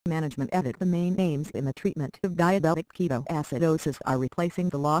Management. Edit. The main aims in the treatment of diabetic ketoacidosis are replacing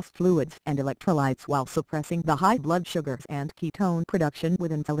the lost fluids and electrolytes while suppressing the high blood sugars and ketone production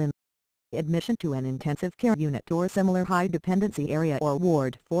with insulin. Admission to an intensive care unit or similar high-dependency area or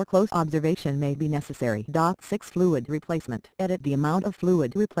ward for close observation may be necessary. 6. Fluid replacement. Edit. The amount of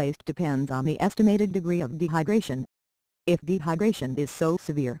fluid replaced depends on the estimated degree of dehydration. If dehydration is so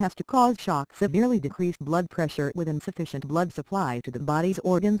severe as to cause shock, severely decreased blood pressure with insufficient blood supply to the body's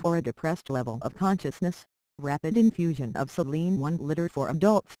organs, or a depressed level of consciousness, rapid infusion of saline 1 liter for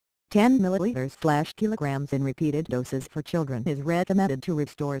adults, 10 ml/kilograms in repeated doses for children is recommended to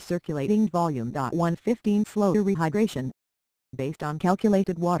restore circulating volume. 115. Slower rehydration. Based on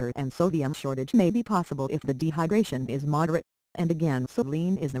calculated water and sodium shortage may be possible if the dehydration is moderate, and again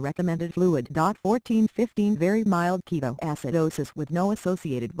saline is the recommended fluid. 14-15. Very mild ketoacidosis with no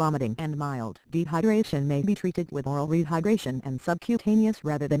associated vomiting and mild dehydration may be treated with oral rehydration and subcutaneous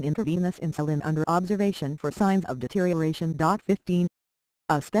rather than intravenous insulin under observation for signs of deterioration. 15.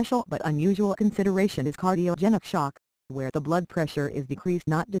 A special but unusual consideration is cardiogenic shock, where the blood pressure is decreased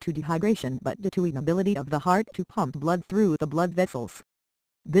not due to dehydration but due to inability of the heart to pump blood through the blood vessels.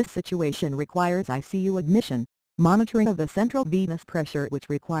 This situation requires ICU admission, monitoring of the central venous pressure which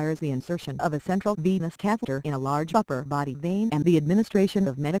requires the insertion of a central venous catheter in a large upper body vein, and the administration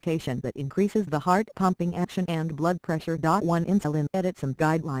of medication that increases the heart pumping action and blood pressure. 1. Insulin. Edit. Some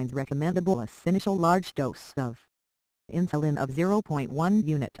guidelines recommend a bolus initial large dose of insulin of 0.1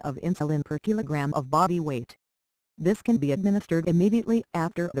 unit of insulin per kilogram of body weight. This can be administered immediately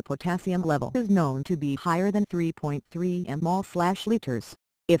after the potassium level is known to be higher than 3.3 ml/liters.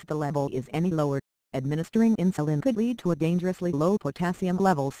 If the level is any lower, administering insulin could lead to a dangerously low potassium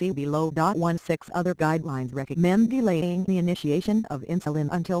level. See below. 16. Other guidelines recommend delaying the initiation of insulin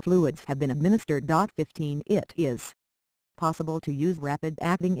until fluids have been administered. 15. It is possible to use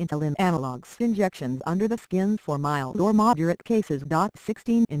rapid-acting insulin analogs injections under the skin for mild or moderate cases.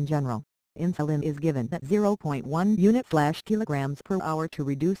 16. In general, insulin is given at 0.1 unit/kilograms per hour to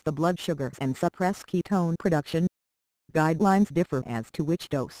reduce the blood sugars and suppress ketone production. Guidelines differ as to which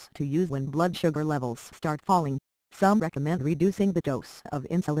dose to use when blood sugar levels start falling. Some recommend reducing the dose of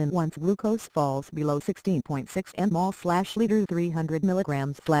insulin once glucose falls below 16.6 ml/liter 300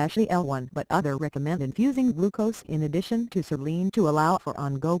 mg/L1, but others recommend infusing glucose in addition to saline to allow for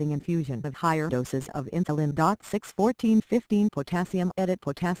ongoing infusion of higher doses of insulin. 14-15. Potassium. Edit.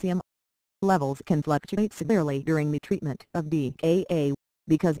 Potassium levels can fluctuate severely during the treatment of DKA,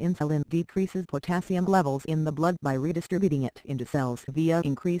 because insulin decreases potassium levels in the blood by redistributing it into cells via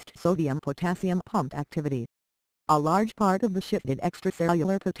increased sodium-potassium pump activity. A large part of the shifted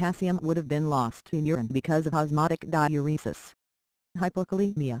extracellular potassium would have been lost in urine because of osmotic diuresis.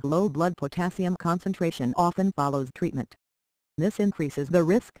 Hypokalemia. Low blood potassium concentration often follows treatment. This increases the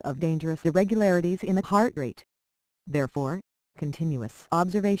risk of dangerous irregularities in the heart rate. Therefore, continuous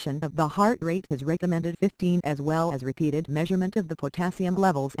observation of the heart rate is recommended. 15. As well as repeated measurement of the potassium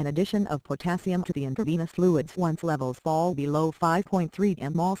levels and addition of potassium to the intravenous fluids once levels fall below 5.3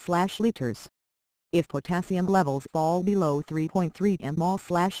 ml/liters. If potassium levels fall below 3.3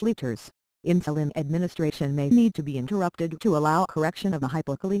 ml/liters, insulin administration may need to be interrupted to allow correction of the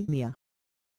hypokalemia.